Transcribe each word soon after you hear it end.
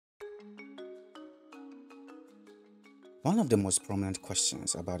One of the most prominent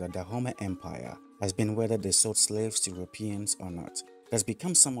questions about the Dahomey Empire has been whether they sold slaves to Europeans or not. It has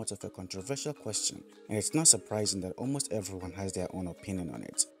become somewhat of a controversial question, and it's not surprising that almost everyone has their own opinion on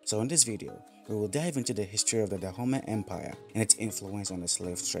it. So in this video, we will dive into the history of the Dahomey Empire and its influence on the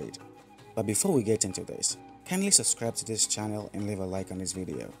slave trade. But before we get into this, kindly subscribe to this channel and leave a like on this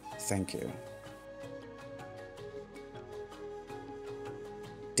video. Thank you.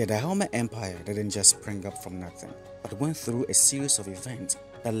 The Dahomey Empire didn't just spring up from nothing, but went through a series of events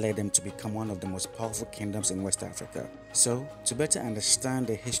that led them to become one of the most powerful kingdoms in West Africa. So, to better understand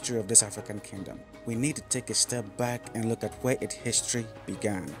the history of this African kingdom, we need to take a step back and look at where its history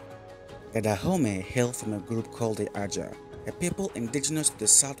began. The Dahomey hail from a group called the Aja, a people indigenous to the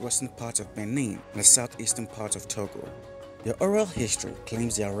southwestern part of Benin and the southeastern part of Togo. Their oral history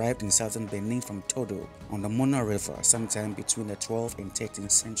claims they arrived in southern Benin from Todo on the Mona River sometime between the 12th and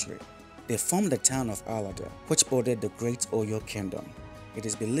 13th century. They formed the town of Alada, which bordered the Great Oyo Kingdom. It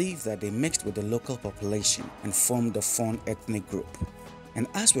is believed that they mixed with the local population and formed the Fon ethnic group. And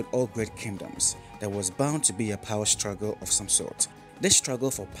as with all great kingdoms, there was bound to be a power struggle of some sort. This struggle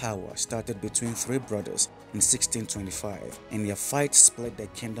for power started between three brothers in 1625, and their fight split the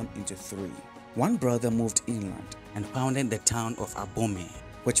kingdom into three. One brother moved inland and founded the town of Abome,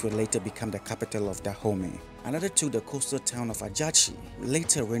 which would later become the capital of Dahomey. Another took the coastal town of Ajachi,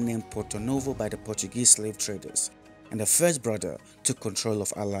 later renamed Porto Novo by the Portuguese slave traders. And the first brother took control of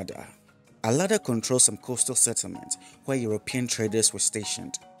Alada. Alada controlled some coastal settlements where European traders were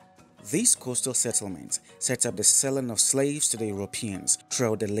stationed. These coastal settlements set up the selling of slaves to the Europeans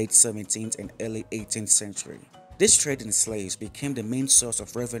throughout the late 17th and early 18th century. This trade in slaves became the main source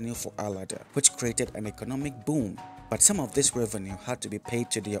of revenue for Alada, which created an economic boom, but some of this revenue had to be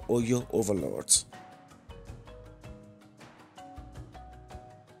paid to their Oyo overlords.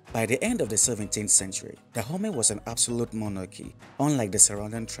 By the end of the 17th century, Dahomey was an absolute monarchy. Unlike the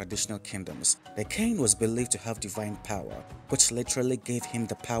surrounding traditional kingdoms, the king was believed to have divine power, which literally gave him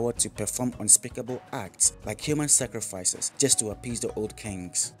the power to perform unspeakable acts like human sacrifices just to appease the old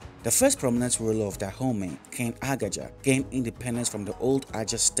kings. The first prominent ruler of Dahomey, King Agaja, gained independence from the old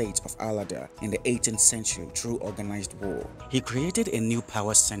Aja state of Alada in the 18th century through organized war. He created a new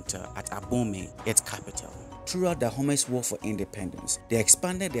power center at Abome, its capital. Throughout Dahomey's war for independence, they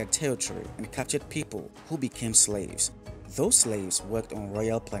expanded their territory and captured people who became slaves. Those slaves worked on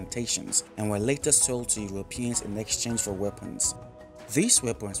royal plantations and were later sold to Europeans in exchange for weapons. These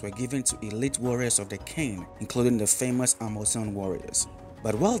weapons were given to elite warriors of the king, including the famous Amazon warriors.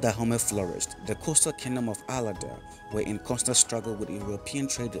 But while Dahomey flourished, the coastal kingdom of Alada were in constant struggle with European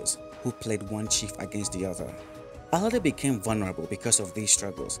traders who played one chief against the other. Alada became vulnerable because of these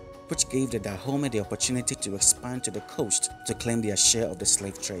struggles, which gave the Dahomey the opportunity to expand to the coast to claim their share of the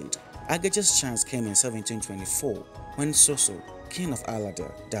slave trade. Agaja's chance came in 1724 when Soso, king of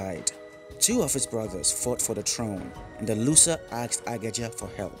Alada, died. Two of his brothers fought for the throne, and the loser asked Agaja for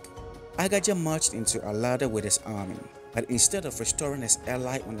help. Agaja marched into Alada with his army, but instead of restoring his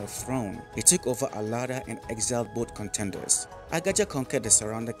ally on the throne, he took over Alada and exiled both contenders. Agaja conquered the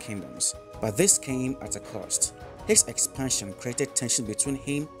surrounding kingdoms, but this came at a cost. His expansion created tension between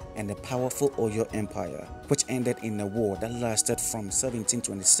him and the powerful Oyo Empire, which ended in a war that lasted from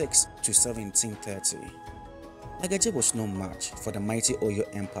 1726 to 1730. Agaja was no match for the mighty Oyo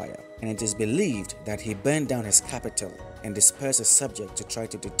Empire, and it is believed that he burned down his capital and dispersed his subjects to try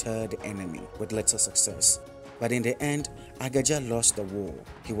to deter the enemy, with little success. But in the end, Agaja lost the war.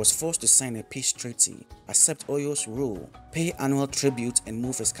 He was forced to sign a peace treaty, accept Oyo's rule, pay annual tribute, and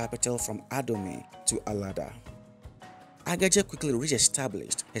move his capital from Adome to Alada. Agaja quickly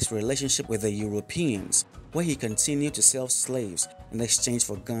re-established his relationship with the Europeans, where he continued to sell slaves in exchange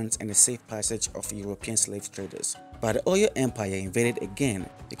for guns and the safe passage of European slave traders. But the Oyo Empire invaded again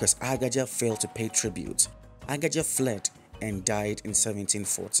because Agaja failed to pay tribute. Agaja fled and died in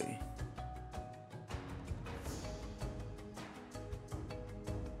 1740.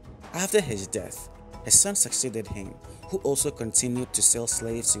 After his death, his son succeeded him, who also continued to sell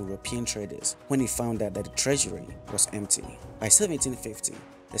slaves to European traders when he found out that the treasury was empty. By 1750,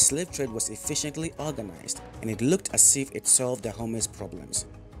 the slave trade was efficiently organized and it looked as if it solved Dahomey's problems.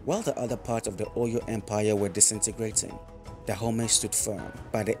 While the other parts of the Oyo Empire were disintegrating, Dahomey stood firm.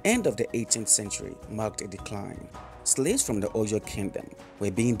 By the end of the 18th century marked a decline. Slaves from the Oyo Kingdom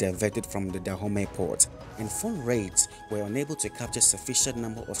were being diverted from the Dahomey port, and foreign raids were unable to capture sufficient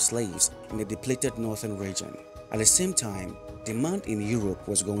number of slaves in the depleted northern region. At the same time, demand in Europe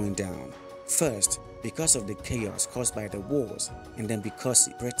was going down. First, because of the chaos caused by the wars, and then because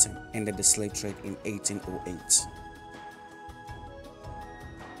Britain ended the slave trade in 1808.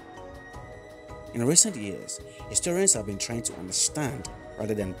 In recent years, historians have been trying to understand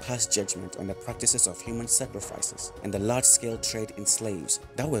rather than pass judgment on the practices of human sacrifices and the large-scale trade in slaves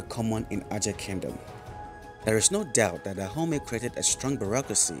that were common in Aja Kingdom. There is no doubt that Dahomey created a strong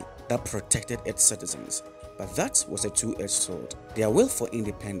bureaucracy that protected its citizens, but that was a two-edged sword. Their will for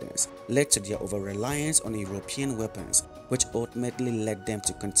independence led to their over-reliance on European weapons, which ultimately led them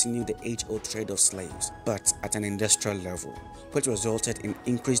to continue the age-old trade of slaves, but at an industrial level, which resulted in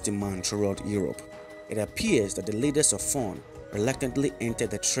increased demand throughout Europe. It appears that the leaders of Fawn reluctantly entered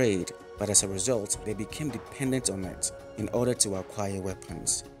the trade, but as a result, they became dependent on it in order to acquire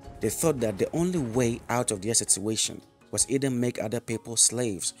weapons. They thought that the only way out of their situation was either make other people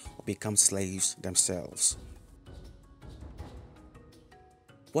slaves or become slaves themselves.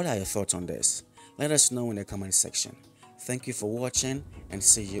 What are your thoughts on this? Let us know in the comment section. Thank you for watching and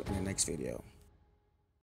see you in the next video.